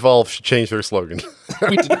company involved should change their slogan.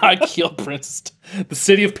 We did not kill Princess. The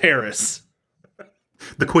city of Paris.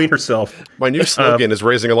 The queen herself. My new slogan is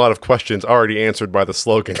raising a lot of questions already answered by the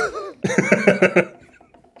slogan.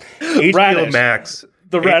 HBO Radish. Max.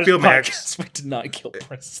 The Radish HBO Max. podcast. We did not kill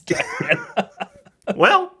Princess Diana.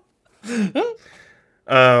 Well,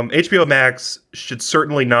 HBO Max should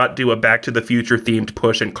certainly not do a Back to the Future themed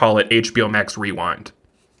push and call it HBO Max Rewind.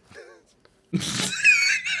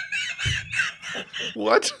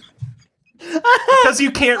 What? Because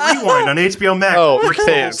you can't rewind on HBO Max. Oh, It's a full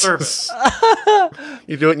can't. service.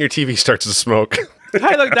 You do it and your TV starts to smoke.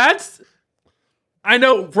 Hey, look, that's. I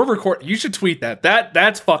know we're recording. You should tweet that.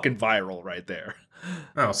 That's fucking viral right there.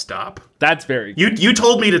 Oh, stop. That's very. You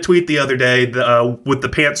told me to tweet the other day with the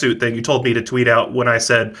pantsuit thing. You told me to tweet out when I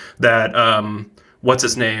said that what's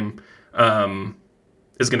his name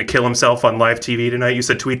is going to kill himself on live TV tonight. You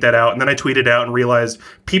said tweet that out, and then I tweeted out and realized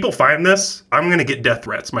people find this. I'm going to get death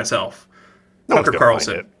threats myself. Tucker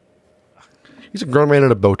Carlson. He's a grown man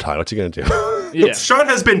in a bow tie. What's he going to do? Yeah. Sean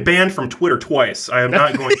has been banned from Twitter twice. I am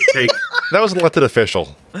not going to take. That was an elected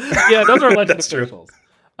official. Yeah, those are elected That's true. officials.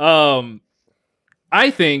 I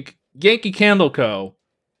think Yankee Candle Co.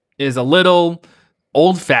 is a little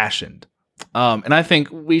old-fashioned. And I think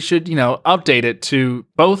we should, update it to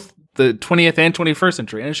both the 20th and 21st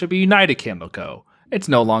century, and it should be United Candle Co. It's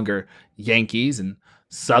no longer Yankees and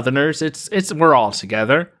Southerners. It's we're all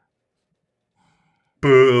together.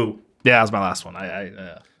 Boo. Yeah, that was my last one.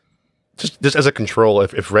 Just as a control,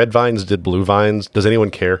 if Red Vines did Blue Vines, does anyone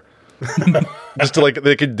care? Just to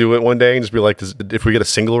they could do it one day and just be like, if we get a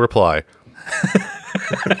single reply.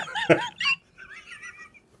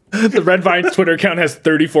 The Red Vines Twitter account has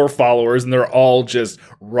 34 followers, and they're all just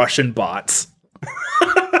Russian bots.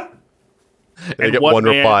 They get one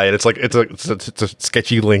reply, and it's a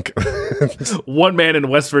sketchy link. One man in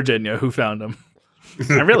West Virginia who found him.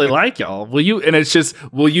 I really like y'all. Will you? And it's just,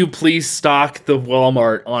 will you please stock the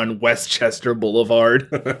Walmart on Westchester Boulevard?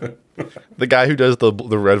 The guy who does the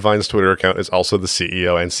Red Vines Twitter account is also the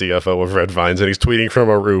CEO and CFO of Red Vines, and he's tweeting from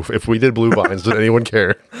a roof. If we did Blue Vines, does anyone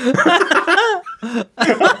care?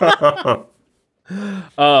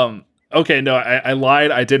 Okay, no, I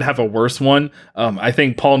lied. I did have a worse one. I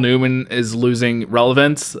think Paul Newman is losing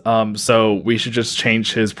relevance. So we should just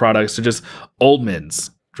change his products to just Old Men's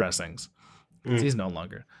dressings. He's no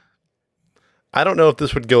longer. I don't know if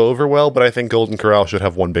this would go over well, but I think Golden Corral should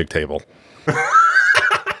have one big table.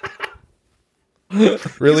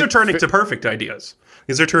 Really? These are turning to perfect ideas.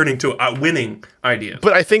 These are turning to winning ideas.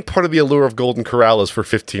 But I think part of the allure of Golden Corral is for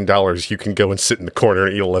 $15, you can go and sit in the corner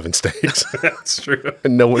and eat 11 steaks. That's true.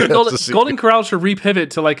 And no one else to see. Golden Corral should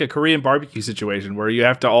repivot to like a Korean barbecue situation where you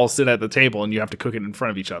have to all sit at the table and you have to cook it in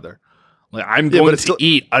front of each other. Like, I'm going to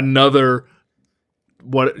eat another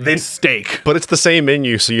steak. But it's the same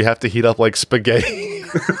menu, so you have to heat up like spaghetti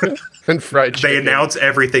and fried chicken. They announce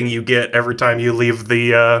everything you get every time you leave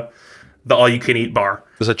the all-you-can-eat bar.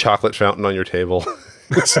 There's a chocolate fountain on your table.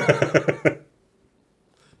 Did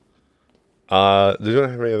you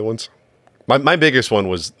have any other ones? My biggest one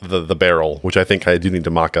was the barrel, which I think I do need to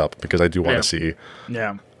mock up because I do want to see.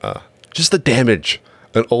 Yeah. Just the damage.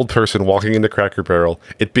 An old person walking into Cracker Barrel,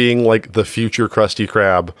 it being like the future Krusty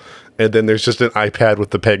Krab, and then there's just an iPad with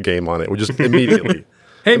the peg game on it, which just immediately.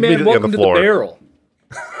 Hey man, immediately welcome to the barrel.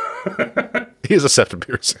 He is a Seth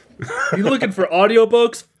Pearson. You looking for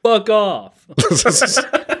audiobooks? Fuck off. It's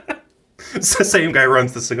the same guy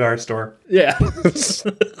runs the cigar store. Yeah.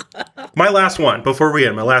 My last one, before we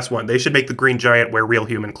end, they should make the Green Giant wear real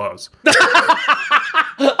human clothes.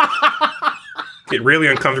 Get really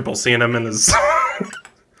uncomfortable seeing him in his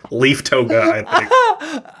leaf toga,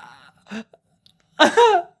 I think.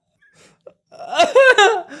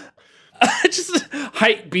 Just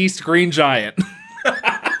height beast Green Giant.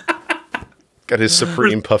 Got his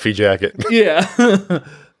supreme puffy jacket. Yeah.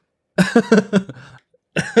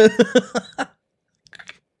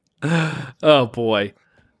 Oh boy.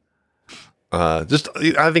 I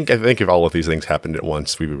think if all of these things happened at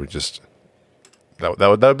once, we would just that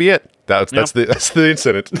would be it. That's the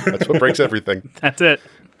incident. That's what breaks everything. That's it.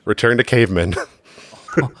 Return to cavemen.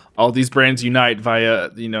 All these brands unite via,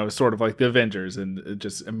 sort of like the Avengers, and it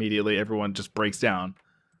just immediately everyone just breaks down.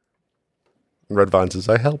 Red Vine says,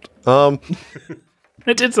 "I helped."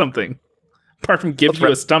 It did something, apart from give you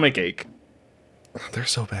a stomach ache. They're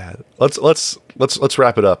so bad. Let's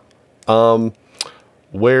wrap it up. What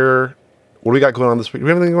do we got going on this week? Do we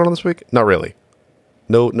have anything going on this week? Not really.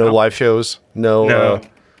 No live shows. No.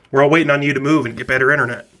 We're all waiting on you to move and get better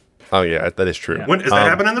internet. Oh yeah, that is true. Yeah. When is that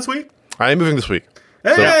happening this week? I am moving this week.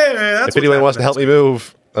 Hey, So, that's if anyone wants to help me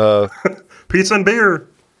move, pizza and beer.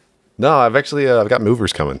 no, I've got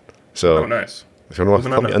movers coming. So Oh, nice. if anyone wants to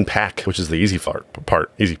help Moving me on unpack, which is the easy part.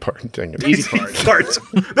 Dang it. Easy part.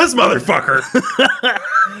 This motherfucker.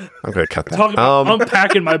 I'm gonna cut that. Talk about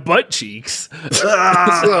unpacking my butt cheeks.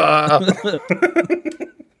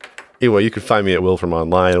 Anyway, you can find me at Will from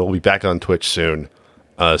Online. We'll be back on Twitch soon.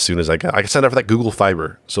 as soon as I can sign up for that Google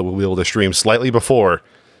Fiber, so we'll be able to stream slightly before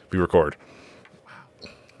we record.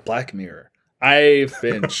 Black Mirror. I've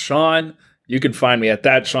been Sean. You can find me at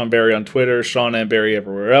that Sean Barry on Twitter, Sean and Barry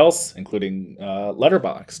everywhere else, including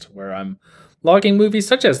Letterboxd, where I'm logging movies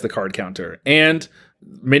such as The Card Counter and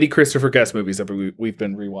many Christopher Guest movies that we've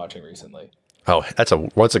been rewatching recently. Oh, that's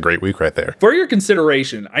a great week right there. For your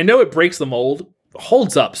consideration, I know it breaks the mold,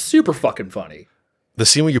 holds up, super fucking funny. The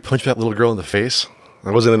scene where you punch that little girl in the face,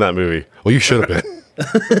 I wasn't in that movie. Well, you should have been.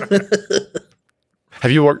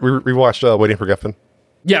 Have you rewatched Waiting for Guffin?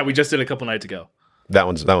 Yeah, we just did a couple nights ago. That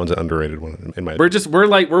one's an underrated one in my. We're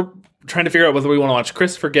trying to figure out whether we want to watch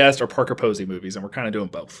Christopher Guest or Parker Posey movies, and we're kind of doing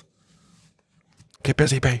both. Get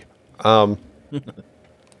busy, babe. TJ,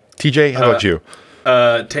 how about you?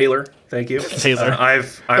 Taylor, thank you. Taylor. I'm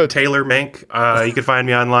Taylor Mank. You can find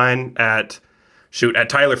me online at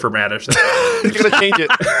Tyler from Radish. You gotta change it.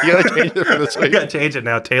 You gotta change it for this I week. gotta change it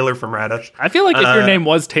now. Taylor from Radish. I feel like if your name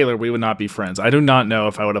was Taylor, we would not be friends. I do not know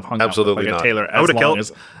if I would have hung Absolutely out with not. Taylor I as would've long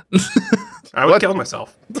killed- as... I would kill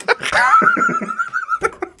myself.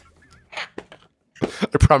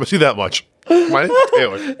 I promise you that much. My name's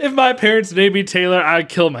Taylor. If my parents named me Taylor, I'd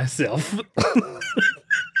kill myself.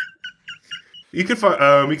 You can find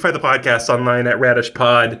the podcast online at Radish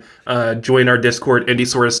Pod. Join our Discord,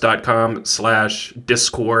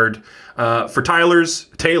 indiesaurus.com/Discord. For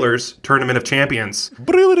Taylor's Tournament of Champions,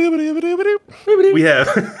 we have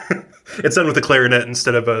it's done with a clarinet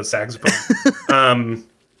instead of a saxophone.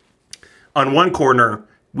 On one corner,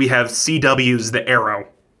 we have CW's The Arrow.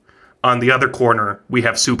 On the other corner, we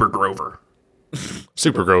have Super Grover.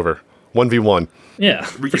 Super Grover. 1v1. Yeah,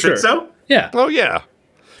 You for sure. think so? Yeah. Oh, yeah.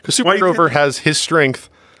 Because Super Why do you Grover has his strength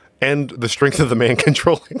and the strength of the man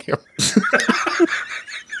controlling him.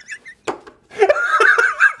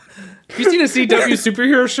 Have you seen a CW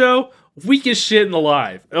superhero show? Weakest shit in the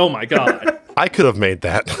live. Oh my god. I could have made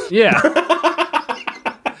that. Yeah.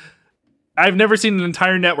 I've never seen an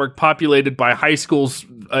entire network populated by high school's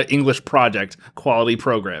English project quality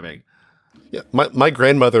programming. Yeah. My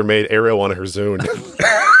grandmother made Arrow on her Zune.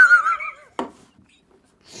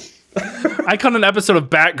 I caught an episode of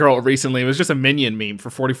Batgirl recently. It was just a Minion meme for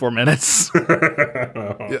 44 minutes. Yeah,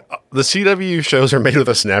 the CW shows are made with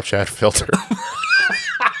a Snapchat filter.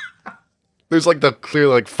 There's like the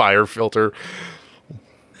clear fire filter.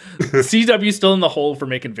 CW's still in the hole for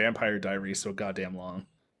making Vampire Diaries so goddamn long.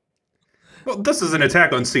 Well, this is an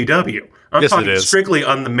attack on CW. I'm Yes, it talking is. strictly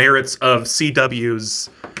on the merits of CW's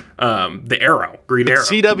The Arrow, Green Arrow.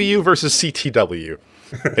 CW versus CTW.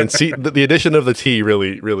 And the addition of the T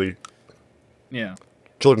really Yeah.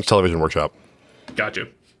 Children's Television Workshop. Gotcha.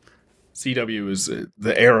 CW is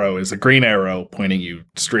the arrow is a green arrow pointing you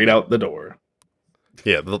straight out the door.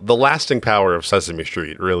 Yeah, the lasting power of Sesame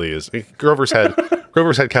Street really is. Grover's had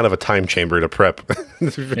kind of a time chamber to prep.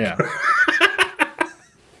 Yeah.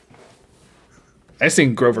 I've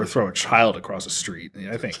seen Grover throw a child across a street.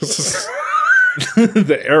 I think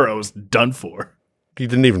the arrow's done for. He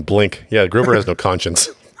didn't even blink. Yeah, Grover has no conscience.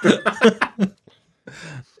 All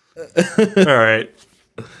right.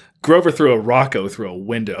 Grover threw a Rocco through a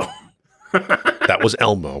window. That was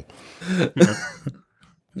Elmo. It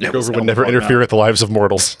was Grover would never Elmo, interfere with the lives of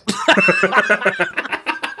mortals.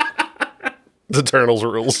 The Eternals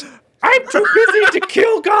rules. I'm too busy to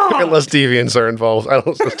kill God. Unless deviants are involved. I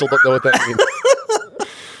still don't know what that means.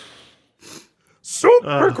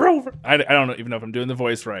 Super Grover. I don't even know if I'm doing the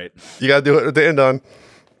voice right. You gotta do it at the end on.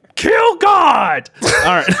 Kill God. All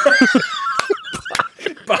right.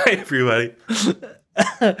 Bye, everybody.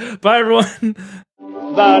 Bye, everyone.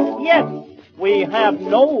 But yes, we have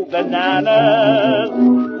no bananas.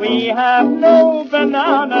 We have no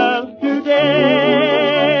bananas today.